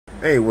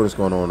Hey, what is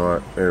going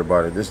on,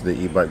 everybody? This is the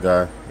E-bike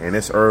guy, and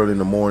it's early in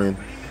the morning.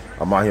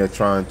 I'm out here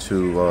trying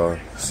to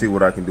see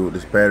what I can do with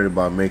this battery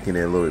by making it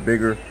a little bit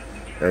bigger.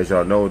 As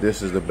y'all know,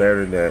 this is the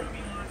battery that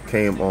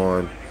came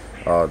on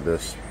the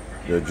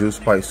Juice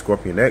Pipe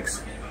Scorpion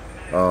X.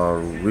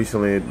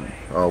 Recently,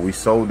 we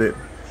sold it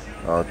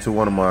to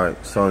one of my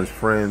son's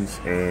friends,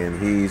 and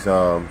he's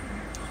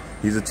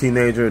a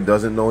teenager,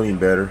 doesn't know any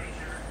better.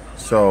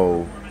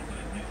 So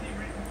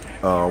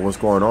what's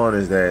going on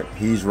is that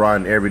he's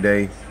riding every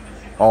day,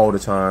 all the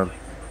time,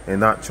 and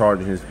not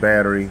charging his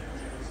battery,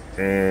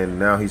 and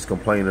now he's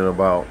complaining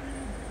about,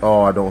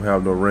 oh, I don't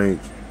have no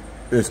range,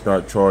 it's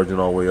not charging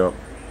all the way up.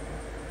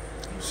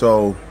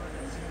 So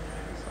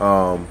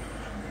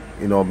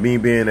you know, me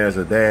being as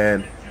a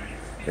dad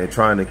and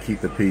trying to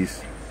keep the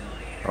peace,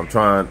 I'm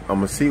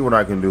gonna see what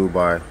I can do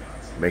by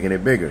making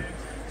it bigger.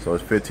 So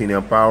it's 15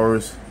 amp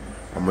hours.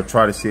 I'm gonna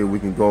try to see if we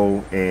can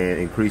go and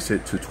increase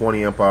it to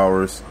 20 amp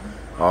hours.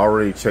 I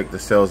already checked the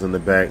cells in the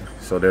back,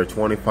 so they're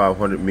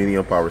 2500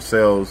 milliamp hour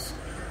cells.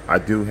 I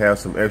do have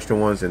some extra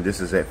ones, and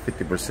this is at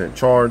 50%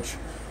 charge.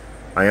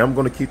 I am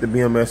going to keep the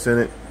BMS in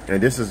it,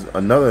 and this is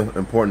another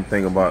important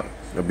thing about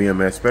a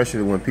BMS,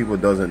 especially when people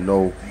doesn't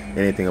know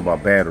anything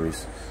about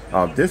batteries.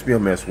 This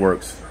BMS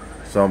works,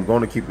 so I'm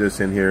going to keep this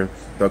in here.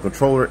 The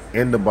controller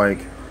in the bike,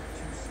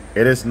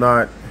 it is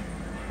not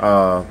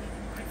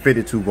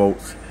 52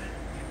 volts.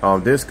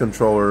 This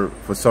controller,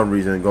 for some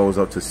reason, goes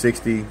up to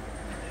 60,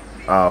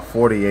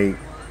 48,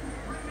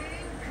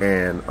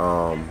 and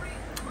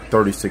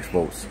 36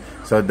 volts.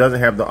 So it doesn't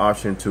have the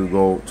option to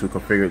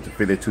configure it to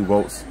 52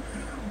 volts.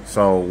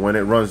 So when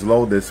it runs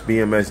low, this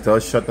BMS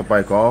does shut the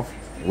bike off,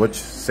 which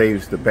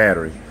saves the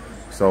battery.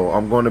 So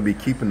I'm going to be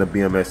keeping the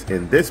BMS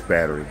in this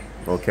battery,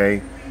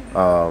 okay?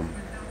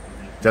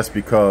 Just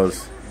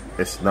because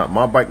it's not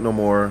my bike no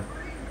more,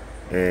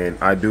 and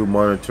I do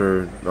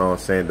monitor,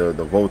 saying the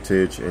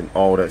voltage and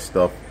all that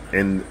stuff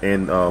in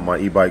my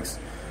e-bikes,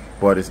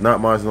 but it's not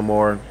mine no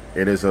more.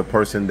 It is a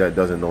person that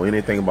doesn't know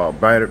anything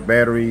about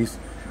batteries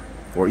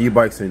or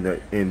e-bikes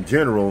in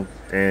general,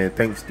 and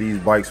thinks these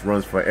bikes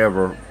runs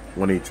forever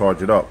when they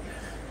charge it up.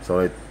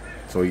 So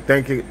he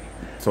thinks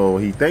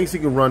he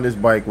can run this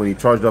bike when he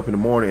charged up in the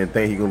morning, and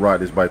think he can ride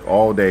this bike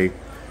all day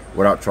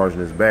without charging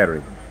his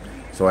battery.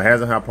 So it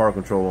has a high power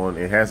control on,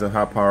 it has a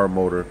high power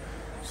motor.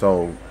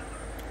 So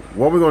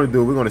what we're going to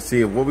do, we're going to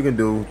see what we can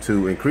do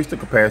to increase the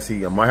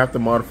capacity. I might have to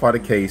modify the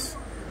case,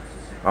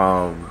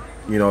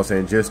 you know what I'm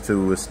saying, just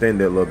to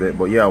extend it a little bit.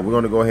 But yeah, we're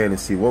going to go ahead and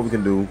see what we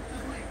can do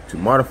to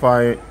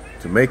modify it,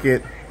 to make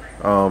it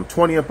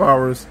 20 amp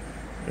hours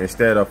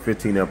instead of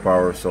 15 amp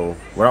hours. So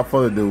without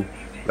further ado,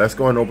 let's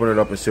go ahead and open it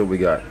up and see what we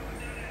got.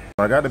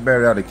 I got the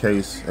battery out of the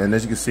case, and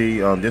as you can see,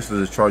 this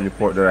is a charging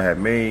port that I had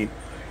made.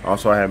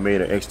 Also, I have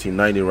made an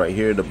XT90 right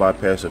here to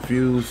bypass a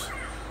fuse.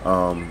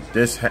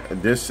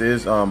 This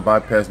is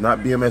bypass, not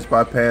BMS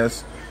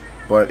bypass,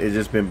 but it's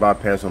just been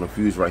bypassed on the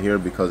fuse right here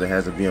because it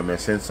has a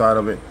BMS inside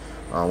of it.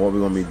 What we're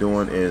going to be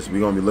doing is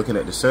we're going to be looking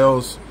at the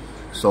cells.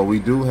 So we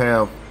do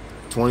have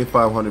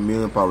 2500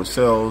 milliamp hour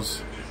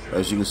cells,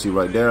 as you can see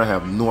right there. I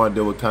have no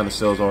idea what kind of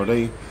cells are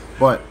they,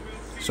 but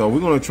so we're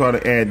going to try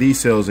to add these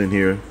cells in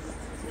here.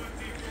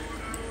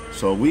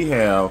 So we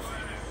have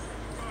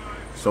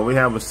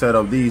a set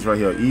of these right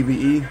here,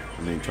 EVE.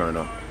 Let me turn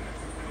up.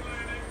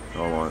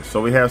 Hold on.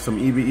 So we have some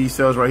EVE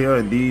cells right here,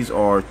 and these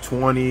are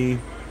 20.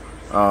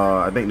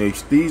 I think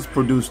these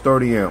produce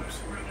 30 amps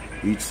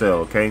each cell.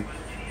 Okay,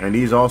 and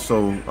these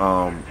also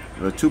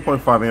they're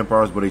 2.5 amp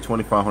hours, but they're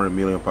 2500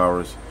 milliamp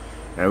hours.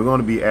 And we're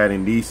going to be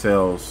adding these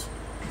cells,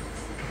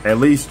 at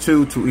least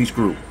 2 to each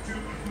group.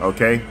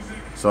 Okay,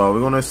 so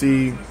we're going to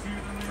see.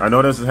 I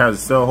know this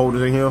has cell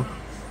holders in here.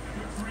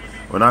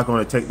 We're not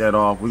going to take that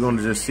off. We're going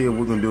to just see what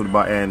we're going to do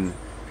by adding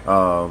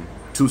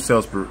 2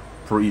 cells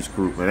per each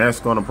group, and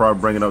that's going to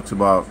probably bring it up to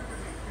about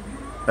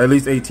at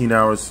least 18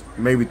 hours,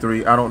 maybe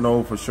 3. I don't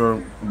know for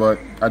sure, but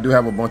I do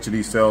have a bunch of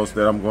these cells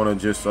that I'm going to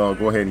just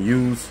go ahead and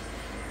use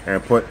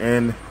and put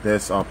in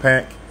this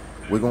pack.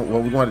 What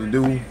we're going to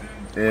do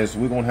is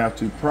we're going to have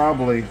to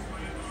probably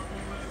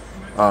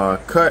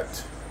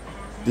cut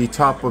the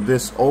top of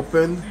this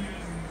open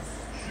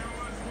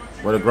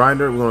with a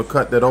grinder. We're going to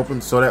cut that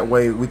open so that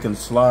way we can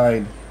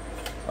slide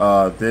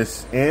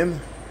this in.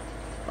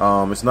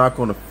 It's not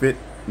going to fit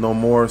no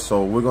more,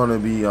 so we're going to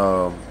be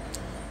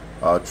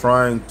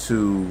trying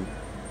to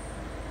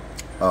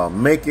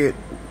make it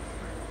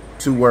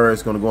to where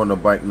it's going to go on the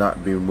bike,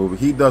 not be removed.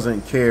 He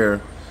doesn't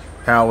care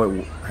how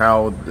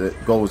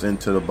it goes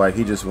into the bike.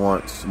 He just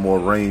wants more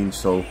range.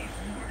 So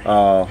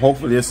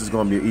hopefully this is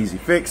going to be an easy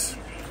fix.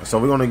 So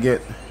we're going to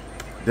get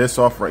this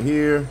off right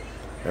here,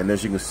 and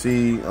as you can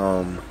see,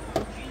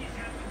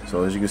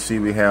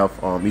 we have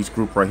each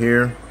group right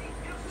here.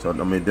 So I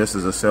mean, this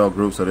is a cell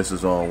group, so this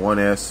is on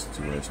 1S,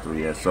 2S,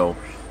 3S, so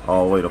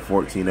all the way to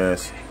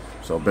 14S.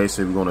 So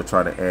basically we're going to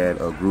try to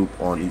add a group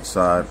on each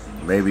side,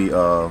 maybe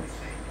so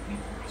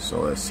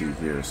let's see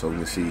here. So we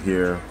can see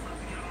here,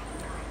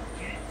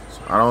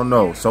 so I don't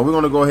know. So we're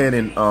going to go ahead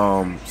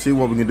and see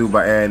what we can do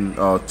by adding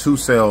 2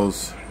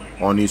 cells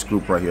on each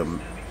group right here.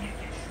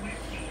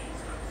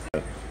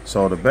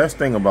 So the best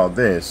thing about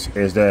this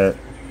is that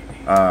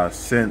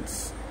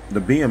since the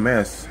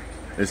BMS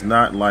is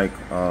not like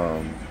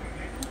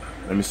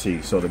let me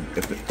see. So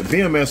if the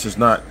BMS is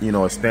not, you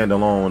know, a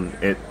standalone,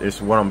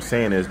 it's what I'm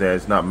saying is that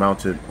it's not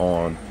mounted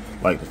on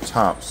like the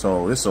top.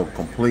 So it's a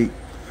complete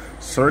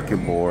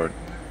circuit board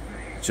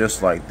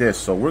just like this.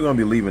 So we're going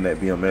to be leaving that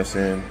BMS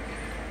in,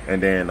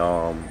 and then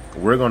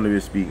we're going to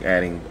just be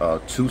adding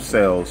 2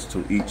 cells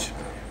to each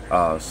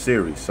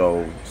series,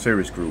 so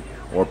series group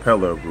or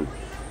parallel group.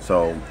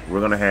 So we're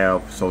going to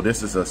have, so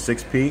this is a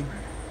 6P,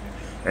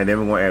 and then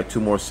we're going to add 2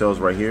 more cells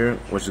right here,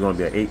 which is going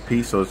to be an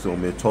 8P. So it's going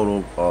to be a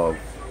total of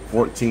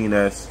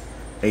 14S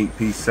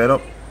 8P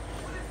setup.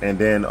 And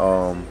then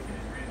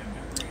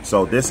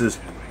so this is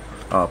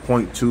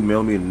 0.2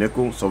 millimeter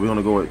nickel, so we're going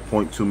to go with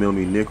 0.2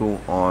 millimeter nickel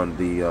on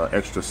the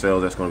extra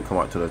cells that's going to come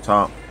out to the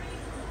top.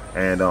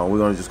 And we're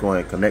going to just go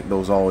ahead and connect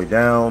those all the way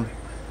down.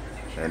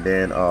 And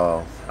then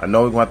I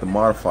know we're going to have to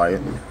modify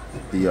it,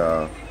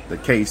 the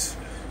case,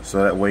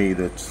 so that way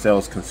the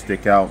cells can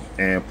stick out,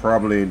 and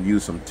probably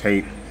use some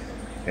tape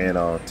and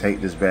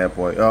tape this bad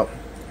boy up.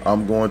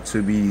 I'm going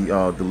to be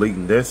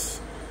deleting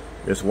this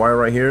wire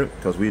right here,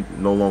 because we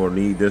no longer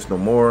need this no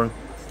more.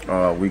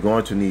 We're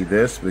going to need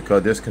this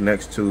because this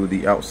connects to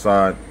the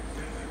outside.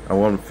 I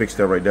want to fix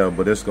that right there,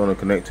 but it's going to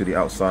connect to the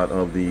outside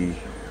of the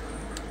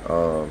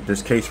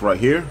this case right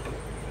here.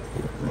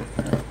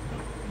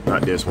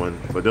 Not this one,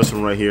 but this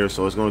one right here.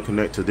 So it's going to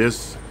connect to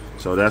this.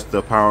 So that's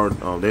the power.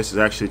 This is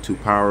actually to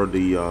power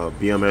the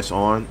BMS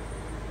on,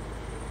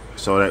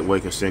 so that way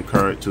it can send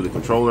current to the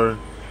controller.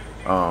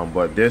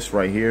 But this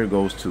right here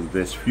goes to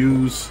this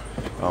fuse,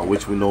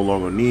 which we no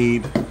longer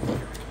need.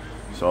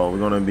 So we're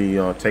going to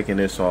be taking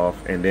this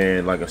off, and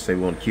then, like I said,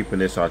 we're going to keeping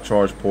this our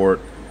charge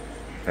port.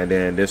 And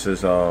then this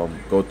is go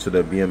to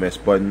the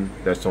BMS button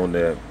that's on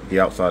the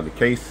outside of the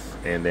case,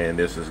 and then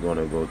this is going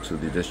to go to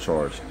the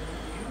discharge.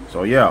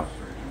 So yeah,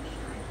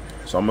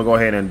 so I'm gonna go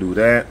ahead and do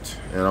that,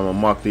 and I'm gonna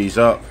mark these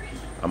up.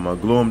 I'm gonna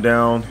glue them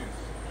down,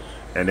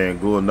 and then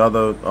glue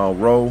another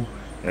row,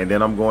 and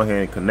then I'm going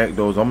ahead and connect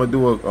those. I'm gonna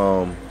do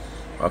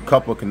a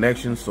couple of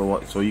connections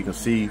so you can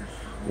see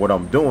what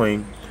I'm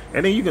doing.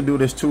 And then you can do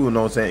this too, you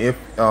know what I'm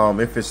saying,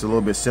 if it's a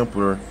little bit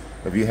simpler.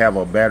 If you have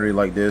a battery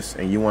like this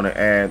and you want to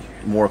add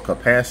more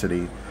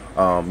capacity,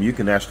 you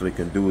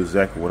can do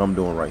exactly what I'm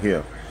doing right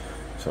here.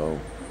 So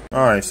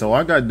all right, so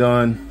I got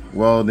done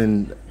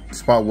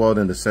spot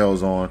welding the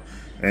cells on,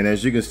 and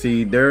as you can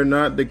see, they're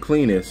not the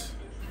cleanest,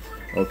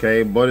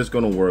 okay, but it's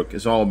gonna work.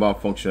 It's all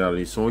about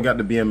functionality. So we got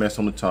the BMS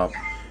on the top,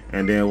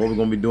 and then what we're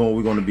gonna be doing,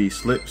 we're gonna be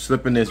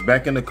slipping this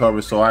back in the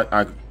cover. So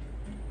I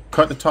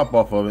cut the top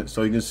off of it,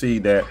 so you can see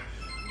that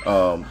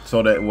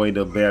so that way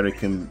the battery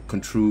can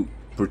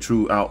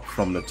protrude out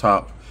from the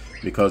top,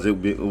 because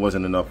it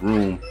wasn't enough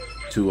room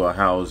to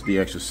house the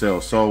extra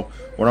cells. So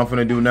what I'm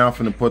gonna do now, I'm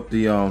gonna put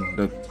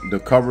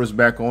the covers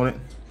back on it,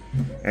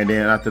 and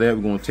then after that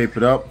we're gonna tape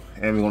it up,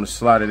 and we're gonna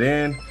slide it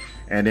in,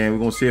 and then we're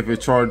gonna see if it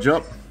charge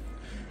up.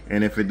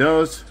 And if it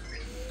does,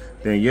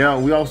 then yeah,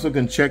 we also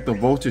can check the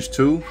voltage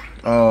too.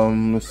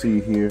 Let's see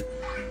here.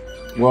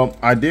 Well,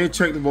 I did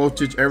check the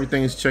voltage.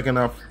 Everything is checking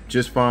out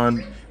just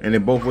fine, and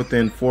they're both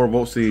within 4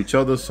 volts of each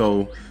other.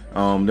 So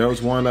there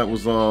was one that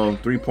was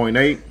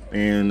 3.8,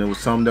 and there was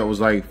some that was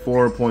like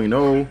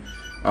 4.0.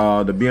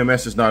 The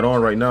BMS is not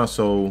on right now,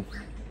 so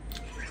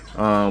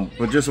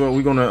but just what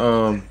we're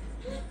gonna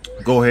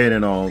go ahead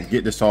and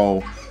get this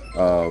all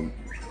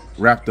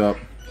wrapped up,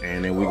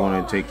 and then we're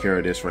gonna take care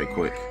of this right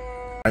quick.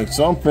 All right,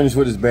 so I'm finished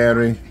with this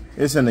battery.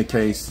 It's in the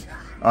case.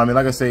 I mean,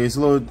 like I say, it's a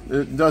little,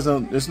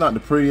 it's not the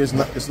prettiest,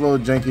 it's a little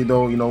janky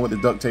though, you know, with the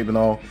duct tape and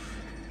all,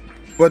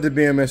 but the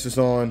BMS is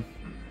on.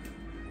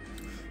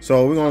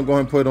 So we're gonna go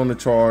ahead and put it on the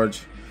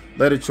charge,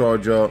 let it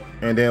charge up,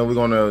 and then we're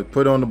gonna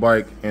put it on the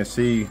bike and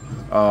see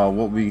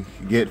what we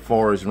get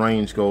far as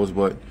range goes.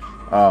 But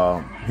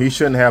he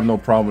shouldn't have no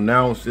problem.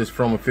 Now it's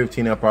from a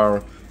 15 amp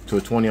hour to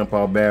a 20 amp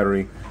hour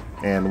battery,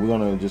 and we're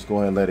gonna just go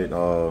ahead and let it,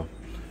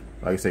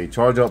 like I say,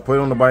 charge up, put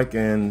it on the bike,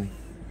 and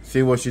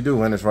see what you do.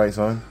 When it's right,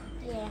 son.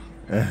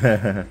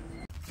 Yeah.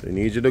 So he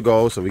needs you to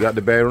go. So we got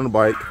the battery on the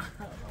bike.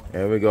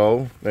 There we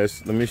go.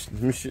 Let me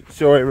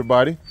show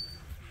everybody.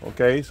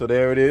 Okay, so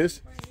there it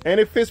is, and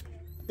it fits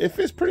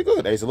pretty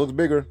good. Hey, so it looks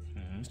bigger.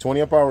 It's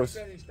 20 amp hours.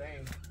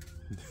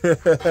 Turn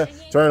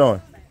it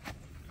on.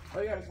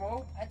 Oh, you got a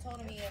small? I told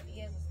him he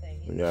has a stay.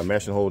 Yeah,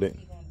 mash and hold it.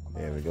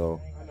 There we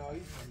go.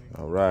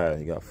 All right,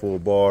 you got full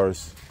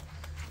bars.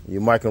 You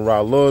might can ride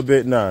a little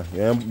bit now.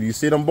 Yeah, you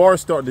see them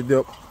bars start to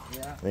dip.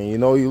 Yeah. And you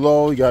know you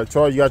low. You got to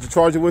charge. You got your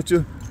charger with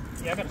you.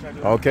 Yeah, I got a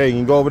charger. Okay, you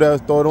can go over there,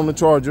 throw it on the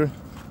charger.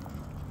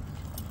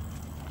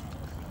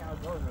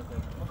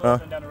 Huh?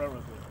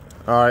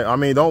 All right, I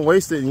mean, don't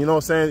waste it. You know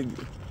what I'm saying?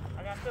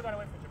 Still gotta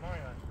wait for Jamari.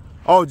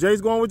 Oh, Jay's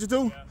going with you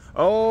too? Yeah.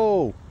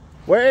 Oh,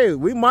 wait,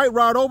 we might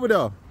ride over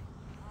there.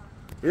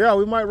 Yeah,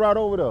 we might ride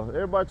over there.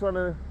 Everybody trying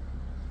to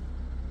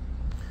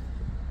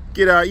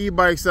get our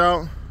e-bikes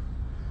out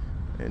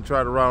and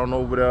try to ride on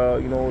over there,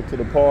 you know, to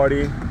the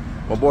party.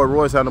 My boy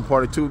Roy's having a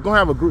party too. Gonna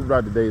have a group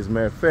ride today, as a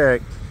matter of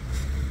fact.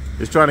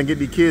 Just trying to get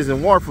these kids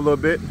in water for a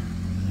little bit.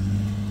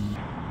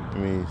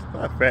 mean, it's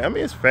not fast. I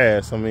mean, it's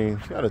fast. I mean,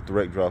 it's got a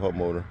direct drive hub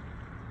motor.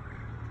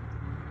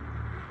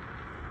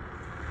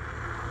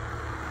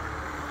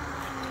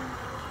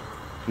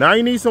 Now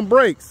you need some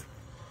brakes.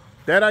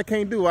 That I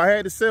can't do. I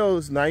had the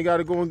sales. Now you got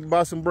to go and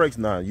buy some brakes.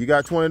 Now you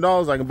got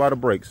 $20. I can buy the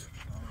brakes.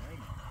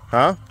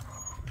 Huh?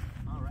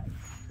 All right.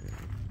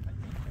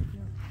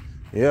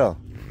 Yeah.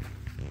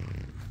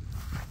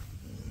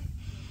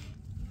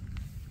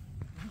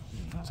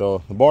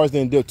 So the bars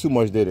didn't dip too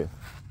much, did it?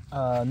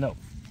 No.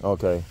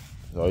 Okay.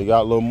 So you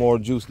got a little more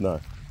juice now.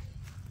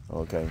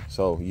 Okay.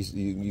 So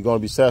you're gonna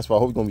be satisfied. I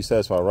hope you're gonna be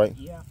satisfied, right?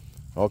 Yeah.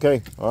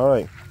 Okay. All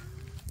right.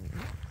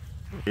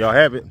 Y'all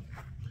have it.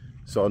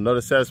 So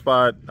another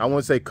satisfied, I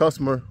wouldn't say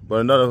customer, but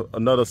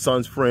another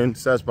son's friend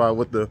satisfied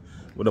with the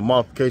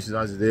modifications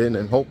I just did,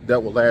 and hope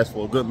that will last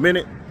for a good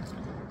minute.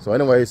 So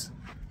anyways,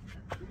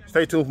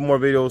 stay tuned for more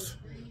videos.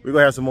 We're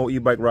gonna have some more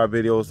e-bike ride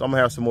videos. I'm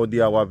gonna have some more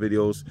DIY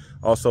videos.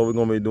 Also, we're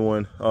gonna be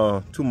doing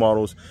 2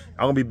 models.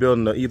 I'm gonna be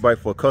building an e-bike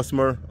for a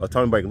customer, a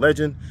Tommy Bike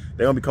legend.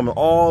 They're gonna be coming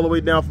all the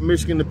way down from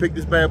Michigan to pick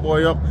this bad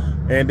boy up,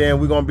 and then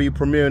we're gonna be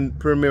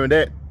premiering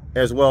that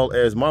as well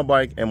as my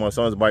bike and my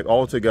son's bike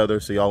all together.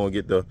 So y'all gonna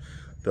get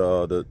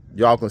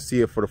y'all can see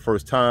it for the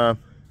first time.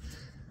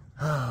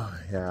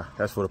 Yeah,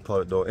 that's for the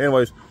public though.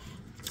 Anyways,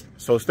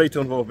 so stay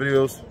tuned for more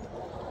videos.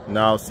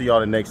 Now I'll see y'all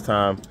the next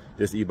time.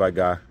 This e-bike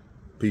guy.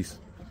 Peace.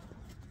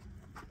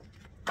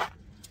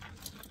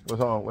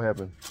 What's on? What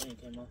happened? Chain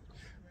came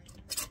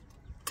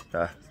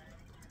off.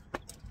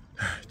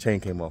 Chain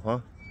came off, huh?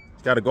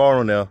 It's got a guard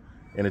on there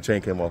and the chain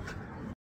came off.